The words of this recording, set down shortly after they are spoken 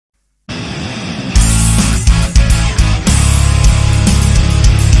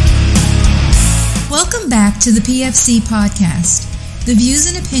to the PFC podcast. The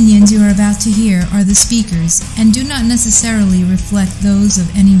views and opinions you are about to hear are the speakers and do not necessarily reflect those of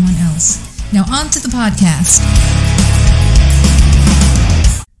anyone else. Now on to the podcast.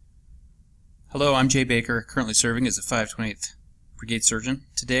 Hello, I'm Jay Baker, currently serving as the 528th Brigade Surgeon.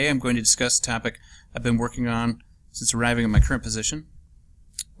 Today I'm going to discuss a topic I've been working on since arriving in my current position,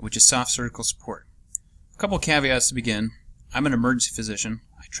 which is soft surgical support. A couple of caveats to begin. I'm an emergency physician.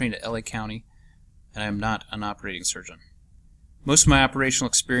 I trained at LA County, and I am not an operating surgeon. Most of my operational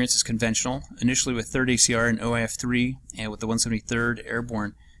experience is conventional, initially with 3rd ACR in OIF-3 and with the 173rd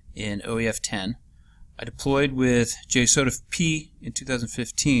Airborne in OEF-10. I deployed with JSOTF P in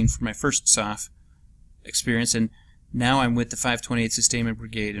 2015 for my first SOF experience, and now I'm with the 528th Sustainment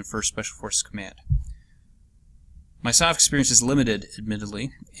Brigade in 1st Special Forces Command. My SOF experience is limited,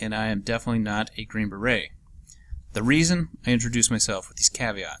 admittedly, and I am definitely not a Green Beret. The reason I introduce myself with these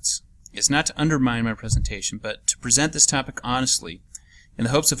caveats is not to undermine my presentation, but to present this topic honestly in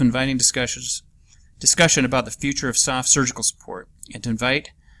the hopes of inviting discussion about the future of soft surgical support, and to invite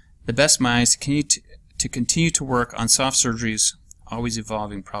the best minds to continue to work on soft surgery's always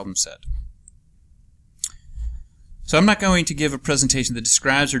evolving problem set. So I'm not going to give a presentation that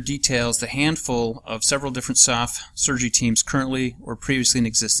describes or details the handful of several different soft surgery teams currently or previously in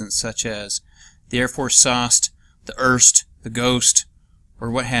existence, such as the Air Force SOST, the IRST, the GHOST,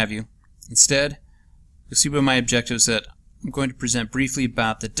 or what have you. Instead, you'll see by my objectives that I'm going to present briefly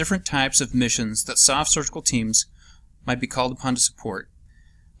about the different types of missions that soft surgical teams might be called upon to support.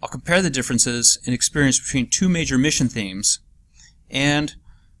 I'll compare the differences in experience between two major mission themes, and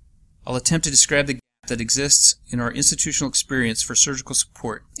I'll attempt to describe the gap that exists in our institutional experience for surgical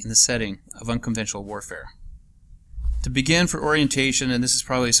support in the setting of unconventional warfare. To begin, for orientation, and this is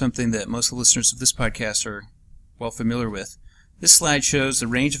probably something that most of the listeners of this podcast are well familiar with, this slide shows the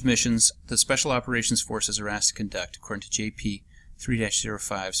range of missions that Special Operations Forces are asked to conduct according to JP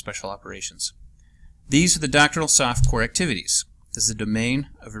 3-05 Special Operations. These are the doctrinal soft core activities. This is the domain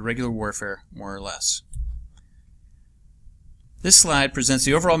of irregular warfare, more or less. This slide presents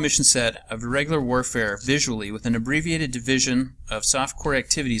the overall mission set of irregular warfare visually with an abbreviated division of soft core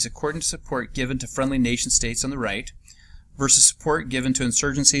activities according to support given to friendly nation states on the right versus support given to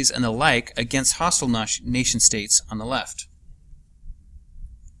insurgencies and the like against hostile nation states on the left.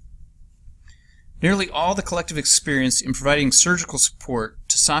 Nearly all the collective experience in providing surgical support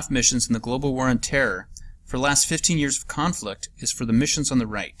to soft missions in the global war on terror for the last 15 years of conflict is for the missions on the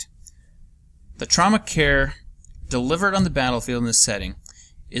right. The trauma care delivered on the battlefield in this setting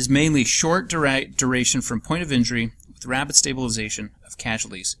is mainly short duration from point of injury with rapid stabilization of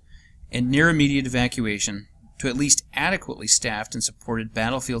casualties and near immediate evacuation to at least adequately staffed and supported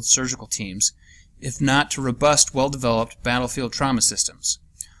battlefield surgical teams, if not to robust, well-developed battlefield trauma systems.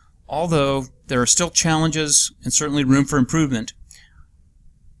 Although there are still challenges and certainly room for improvement,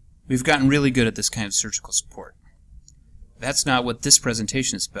 we've gotten really good at this kind of surgical support. That's not what this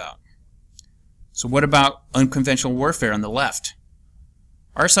presentation is about. So what about unconventional warfare on the left?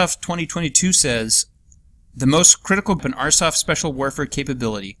 RSOF 2022 says, the most critical of an RSOF special warfare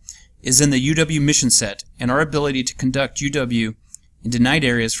capability is in the UW mission set and our ability to conduct UW in denied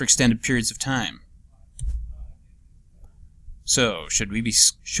areas for extended periods of time. So, should we be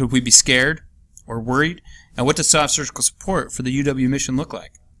scared or worried? And what does soft surgical support for the UW mission look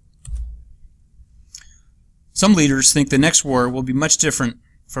like? Some leaders think the next war will be much different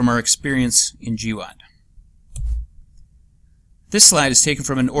from our experience in GWOT. This slide is taken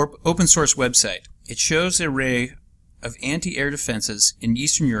from an open source website. It shows the array of anti-air defenses in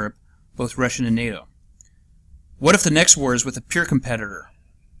Eastern Europe, both Russian and NATO. What if the next war is with a peer competitor,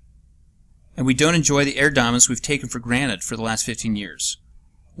 and we don't enjoy the air dominance we've taken for granted for the last 15 years?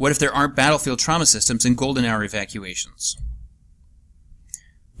 What if there aren't battlefield trauma systems and golden hour evacuations?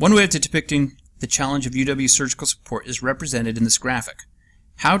 One way of depicting the challenge of UW surgical support is represented in this graphic.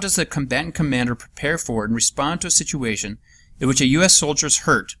 How does the combatant commander prepare for and respond to a situation in which a U.S. soldier is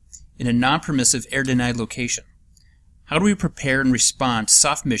hurt in a non-permissive air-denied location? How do we prepare and respond to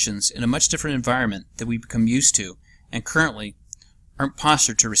soft missions in a much different environment that we become used to and currently aren't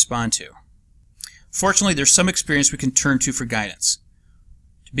postured to respond to? Fortunately, there's some experience we can turn to for guidance.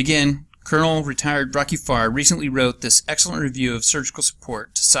 To begin, Colonel retired Rocky Farr recently wrote this excellent review of surgical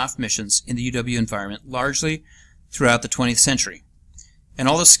support to soft missions in the UW environment largely throughout the 20th century. And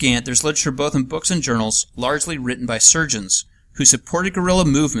although scant, there's literature both in books and journals largely written by surgeons who supported guerrilla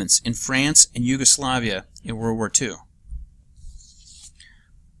movements in France and Yugoslavia in World War II.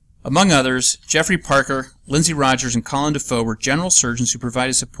 Among others, Jeffrey Parker, Lindsey Rogers, and Colin Defoe were general surgeons who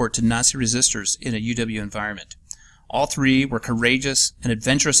provided support to Nazi resistors in a UW environment. All three were courageous and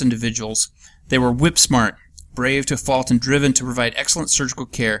adventurous individuals. They were whip smart brave to a fault and driven to provide excellent surgical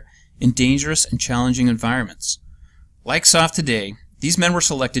care in dangerous and challenging environments. Like SOF today, these men were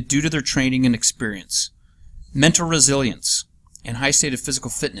selected due to their training and experience, mental resilience, and high state of physical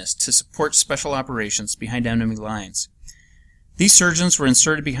fitness to support special operations behind enemy lines. These surgeons were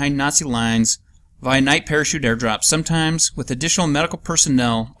inserted behind Nazi lines via night parachute airdrops, sometimes with additional medical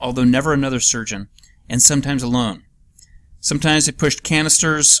personnel, although never another surgeon, and sometimes alone. Sometimes they pushed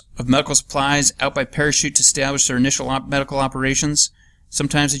canisters of medical supplies out by parachute to establish their initial medical operations.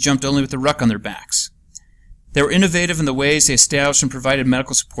 Sometimes they jumped only with a ruck on their backs. They were innovative in the ways they established and provided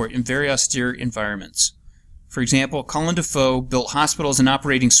medical support in very austere environments. For example, Colin Defoe built hospitals and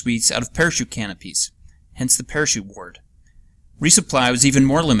operating suites out of parachute canopies, hence the parachute ward. Resupply was even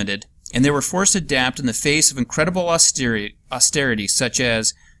more limited, and they were forced to adapt in the face of incredible austerity, such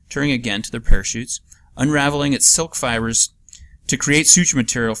as turning again to their parachutes, unraveling its silk fibers to create suture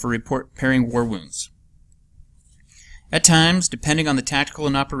material for repairing war wounds. At times, depending on the tactical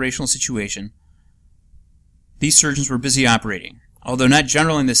and operational situation, these surgeons were busy operating, although not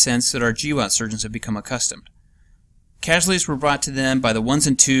generally in the sense that our GWOT surgeons have become accustomed. Casualties were brought to them by the ones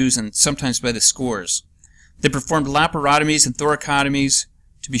and twos and sometimes by the scores. They performed laparotomies and thoracotomies,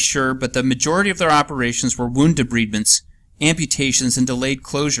 to be sure, but the majority of their operations were wound debridements, amputations, and delayed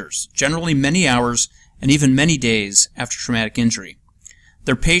closures, generally many hours and even many days after traumatic injury.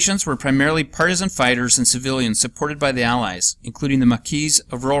 Their patients were primarily partisan fighters and civilians supported by the Allies, including the Maquis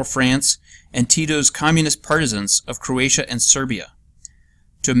of rural France and Tito's communist partisans of Croatia and Serbia.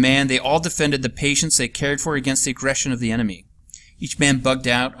 To a man, they all defended the patients they cared for against the aggression of the enemy. Each man bugged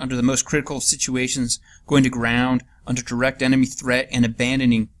out under the most critical of situations, going to ground under direct enemy threat and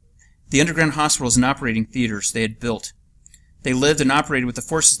abandoning the underground hospitals and operating theaters they had built. They lived and operated with the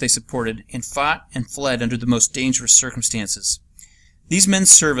forces they supported and fought and fled under the most dangerous circumstances. These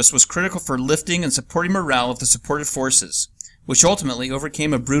men's service was critical for lifting and supporting morale of the supported forces, which ultimately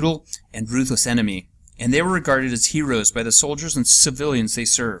overcame a brutal and ruthless enemy, and they were regarded as heroes by the soldiers and civilians they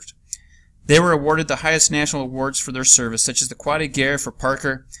served. They were awarded the highest national awards for their service, such as the Croix de Guerre for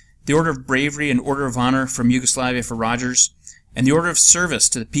Parker, the Order of Bravery and Order of Honor from Yugoslavia for Rogers, and the Order of Service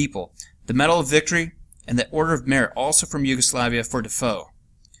to the People, the Medal of Victory, and the Order of Merit also from Yugoslavia for Defoe.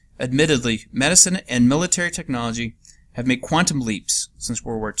 Admittedly, medicine and military technology have made quantum leaps since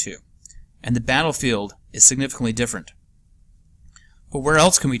World War II, and the battlefield is significantly different. But where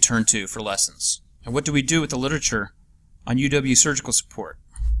else can we turn to for lessons? And what do we do with the literature on UW surgical support?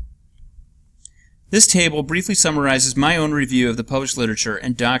 This table briefly summarizes my own review of the published literature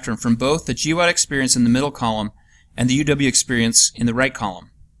and doctrine from both the GWOT experience in the middle column and the UW experience in the right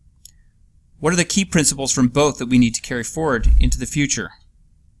column. What are the key principles from both that we need to carry forward into the future?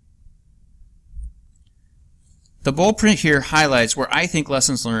 The bold print here highlights where I think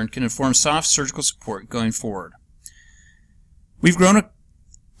lessons learned can inform SOF surgical support going forward. We've grown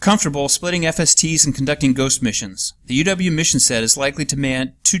comfortable splitting FSTs and conducting ghost missions. The UW mission set is likely to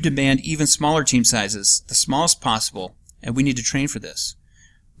demand even smaller team sizes, the smallest possible, and we need to train for this.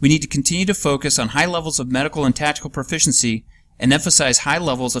 We need to continue to focus on high levels of medical and tactical proficiency and emphasize high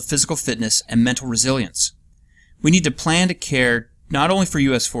levels of physical fitness and mental resilience. We need to plan to care not only for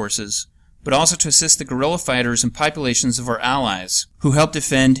U.S. forces, but also to assist the guerrilla fighters and populations of our allies who help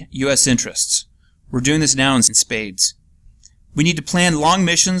defend U.S. interests. We're doing this now in spades. We need to plan long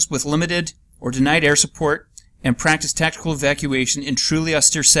missions with limited or denied air support and practice tactical evacuation in truly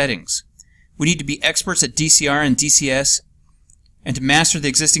austere settings. We need to be experts at DCR and DCS and to master the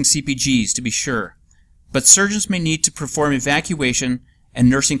existing CPGs, to be sure. But surgeons may need to perform evacuation and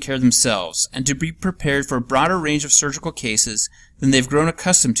nursing care themselves, and to be prepared for a broader range of surgical cases than they've grown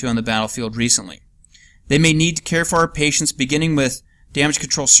accustomed to on the battlefield recently. They may need to care for our patients beginning with damage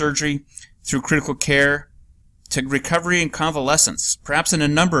control surgery through critical care to recovery and convalescence, perhaps in a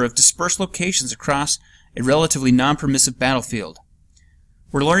number of dispersed locations across a relatively non-permissive battlefield.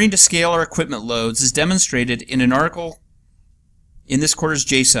 We're learning to scale our equipment loads as demonstrated in an article in this quarter's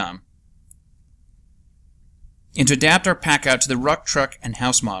JSOM, and to adapt our pack-out to the ruck, truck, and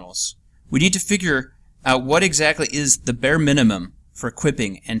house models. We need to figure out what exactly is the bare minimum for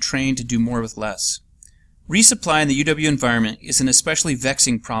equipping and train to do more with less. Resupply in the UW environment is an especially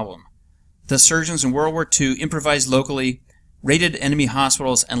vexing problem. The surgeons in World War II improvised locally, raided enemy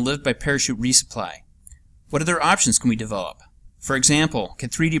hospitals, and lived by parachute resupply. What other options can we develop? For example, can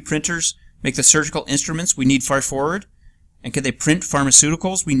 3D printers make the surgical instruments we need far forward? And can they print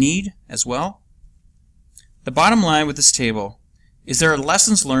pharmaceuticals we need as well? The bottom line with this table is there are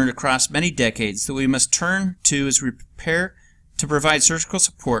lessons learned across many decades that we must turn to as we prepare to provide surgical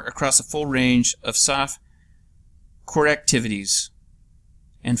support across a full range of SOF core activities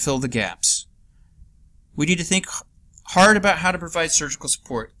and fill the gaps. we need to think hard about how to provide surgical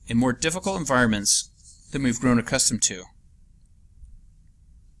support in more difficult environments than we've grown accustomed to.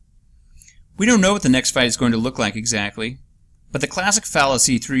 We don't know what the next fight is going to look like exactly, but the classic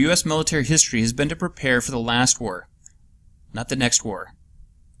fallacy through U.S. military history has been to prepare for the last war, not the next war.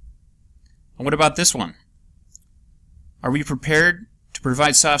 And what about this one? Are we prepared to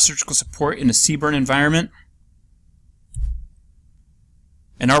provide soft surgical support in a CBRN environment?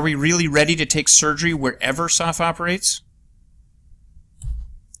 And are we really ready to take surgery wherever SOF operates?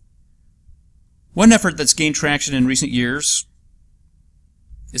 One effort that's gained traction in recent years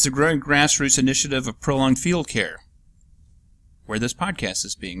is the growing grassroots initiative of prolonged field care, where this podcast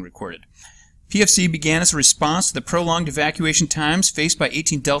is being recorded. PFC began as a response to the prolonged evacuation times faced by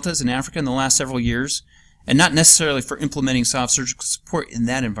 18 deltas in Africa in the last several years, and not necessarily for implementing soft surgical support in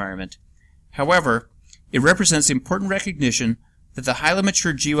that environment. However, it represents the important recognition that the highly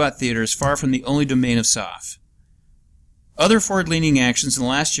mature GWOT theater is far from the only domain of SOF. Other forward-leaning actions in the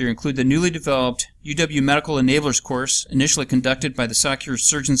last year include the newly developed UW Medical Enablers course, initially conducted by the SOCURE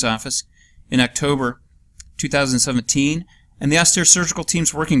Surgeon's Office in October 2017, and the Austere Surgical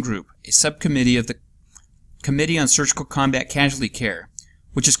Teams Working Group, a subcommittee of the Committee on Surgical Combat Casualty Care,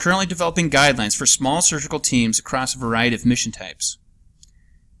 which is currently developing guidelines for small surgical teams across a variety of mission types.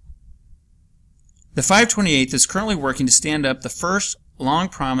 The 528th is currently working to stand up the first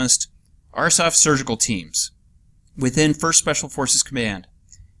long-promised RSOF surgical teams within 1st Special Forces Command.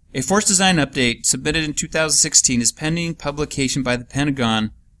 A force design update submitted in 2016 is pending publication by the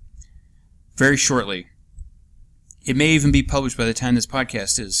Pentagon very shortly. It may even be published by the time this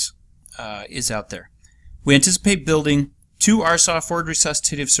podcast is out there. We anticipate building 2 RSOF forward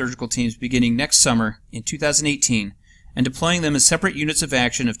resuscitative surgical teams beginning next summer in 2018 and deploying them as separate units of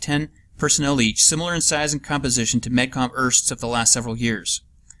action of 10 personnel each, similar in size and composition to MedCom IRSTs of the last several years.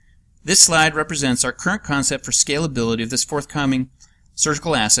 This slide represents our current concept for scalability of this forthcoming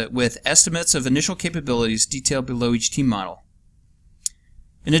surgical asset with estimates of initial capabilities detailed below each team model.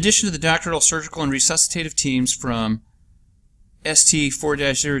 In addition to the doctoral surgical and resuscitative teams from ST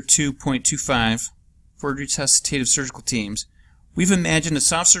 4-02.25 for resuscitative surgical teams, we've imagined a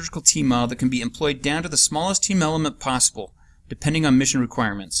soft surgical team model that can be employed down to the smallest team element possible, depending on mission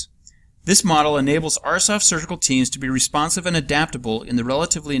requirements. This model enables RSOF surgical teams to be responsive and adaptable in the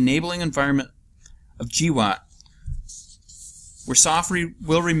relatively enabling environment of GWOT, where SOF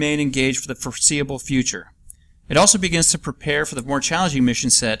will remain engaged for the foreseeable future. It also begins to prepare for the more challenging mission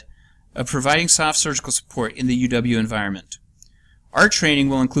set of providing soft surgical support in the UW environment. Our training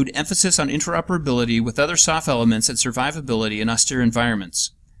will include emphasis on interoperability with other SOF elements and survivability in austere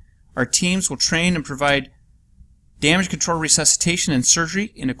environments. Our teams will train and provide damage control resuscitation and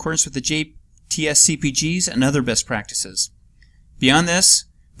surgery in accordance with the JTS CPGs and other best practices. Beyond this,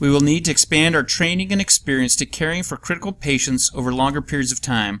 we will need to expand our training and experience to caring for critical patients over longer periods of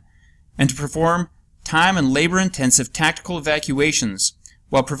time and to perform time and labor-intensive tactical evacuations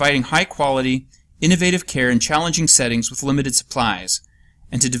while providing high-quality, innovative care in challenging settings with limited supplies,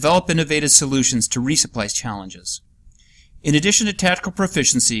 and to develop innovative solutions to resupply challenges. In addition to tactical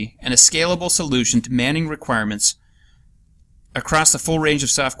proficiency and a scalable solution to manning requirements across the full range of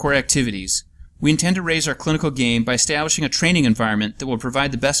SOF core activities, we intend to raise our clinical game by establishing a training environment that will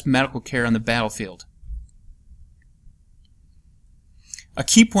provide the best medical care on the battlefield. A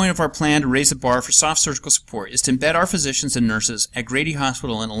key point of our plan to raise the bar for soft surgical support is to embed our physicians and nurses at Grady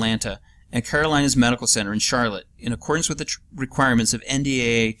Hospital in Atlanta and Carolinas Medical Center in Charlotte in accordance with the requirements of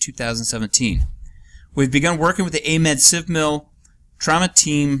NDAA 2017. We've begun working with the AMED CivMil Trauma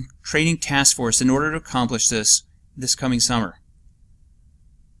Team Training Task Force in order to accomplish this coming summer.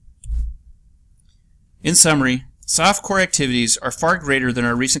 In summary, SOF core activities are far greater than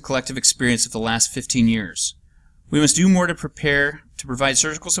our recent collective experience of the last 15 years. We must do more to prepare to provide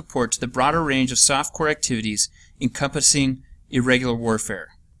surgical support to the broader range of SOF core activities encompassing irregular warfare.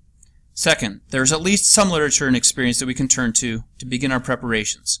 Second, there is at least some literature and experience that we can turn to begin our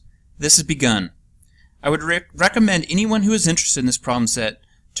preparations. This has begun. I would recommend anyone who is interested in this problem set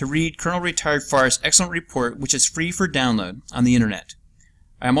to read Colonel Retired Farr's excellent report, which is free for download on the internet.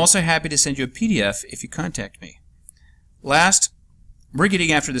 I am also happy to send you a PDF if you contact me. Last, we're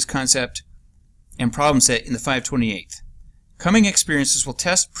getting after this concept and problem set in the 528th. Coming experiences will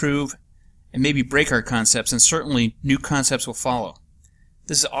test, prove, and maybe break our concepts, and certainly new concepts will follow.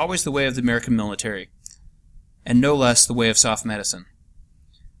 This is always the way of the American military, and no less the way of soft medicine.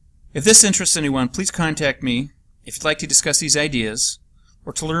 If this interests anyone, please contact me if you'd like to discuss these ideas,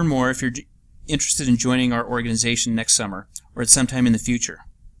 or to learn more if you're interested in joining our organization next summer, or at some time in the future.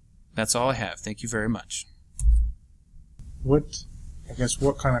 That's all I have. Thank you very much. What I guess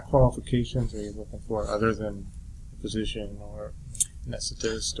what kind of qualifications are you looking for other than a physician or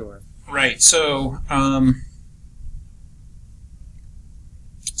anesthetist or? Right. So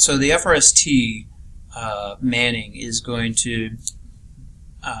the FRST manning is going to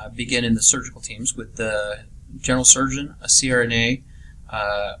begin in the surgical teams with the general surgeon, a CRNA.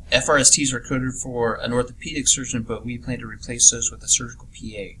 FRSTs are coded for an orthopedic surgeon, but we plan to replace those with a surgical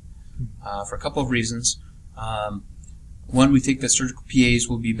PA for a couple of reasons. One, we think that surgical PAs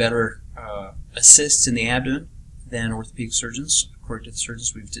will be better assists in the abdomen than orthopedic surgeons, according to the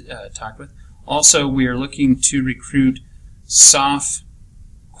surgeons we've talked with. Also, we are looking to recruit SOF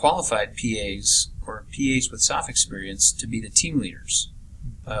qualified PAs or PAs with SOF experience to be the team leaders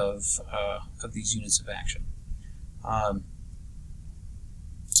of these units of action.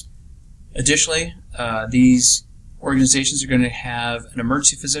 Additionally, these organizations are going to have an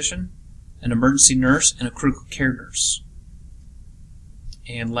emergency physician, an emergency nurse, and a critical care nurse.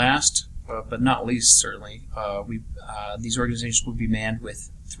 And last, but not least, certainly, these organizations will be manned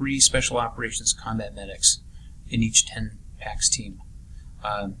with 3 special operations combat medics in each 10 PACS team.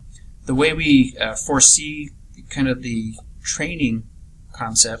 The way we foresee kind of the training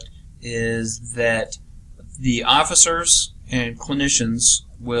concept is that the officers and clinicians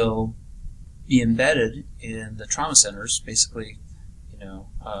will be embedded in the trauma centers, basically,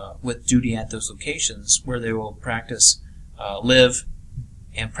 with duty at those locations where they will practice, live,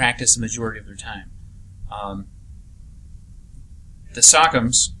 and practice the majority of their time. The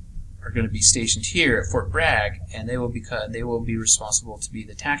SOCMs are going to be stationed here at Fort Bragg, and they will be responsible to be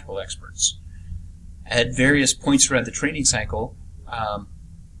the tactical experts. At various points throughout the training cycle, the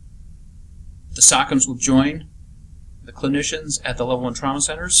SOCMs will join the clinicians at the level 1 trauma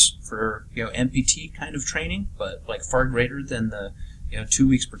centers for MPT kind of training, but like far greater than the 2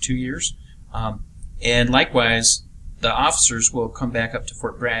 weeks per 2 years. And likewise, the officers will come back up to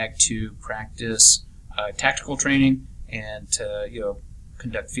Fort Bragg to practice tactical training and to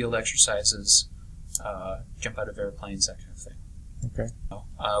conduct field exercises, jump out of airplanes, that kind of thing. Okay.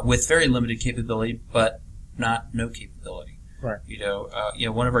 With very limited capability, but not no capability. Right.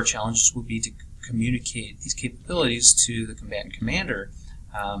 One of our challenges will be to communicate these capabilities to the combatant commander,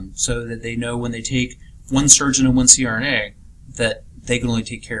 so that they know when they take one surgeon and one CRNA that they can only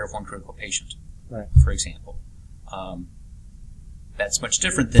take care of one critical patient. Right. For example, that's much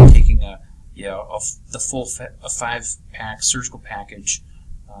different than taking the full 5-pack surgical package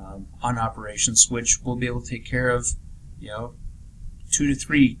on operations, which will be able to take care of 2 to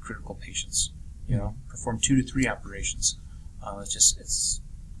 3 critical patients. Perform 2 to 3 operations.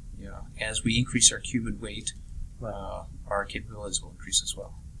 As we increase our cube and weight, right, our capabilities will increase as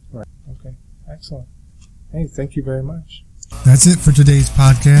well. Right. Okay. Excellent. Hey, thank you very much. That's it for today's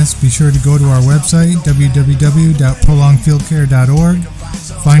podcast. Be sure to go to our website, www.prolongfieldcare.org.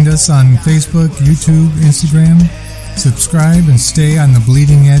 Find us on Facebook, YouTube, Instagram. Subscribe and stay on the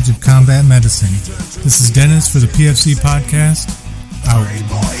bleeding edge of combat medicine. This is Dennis for the PFC Podcast. Out.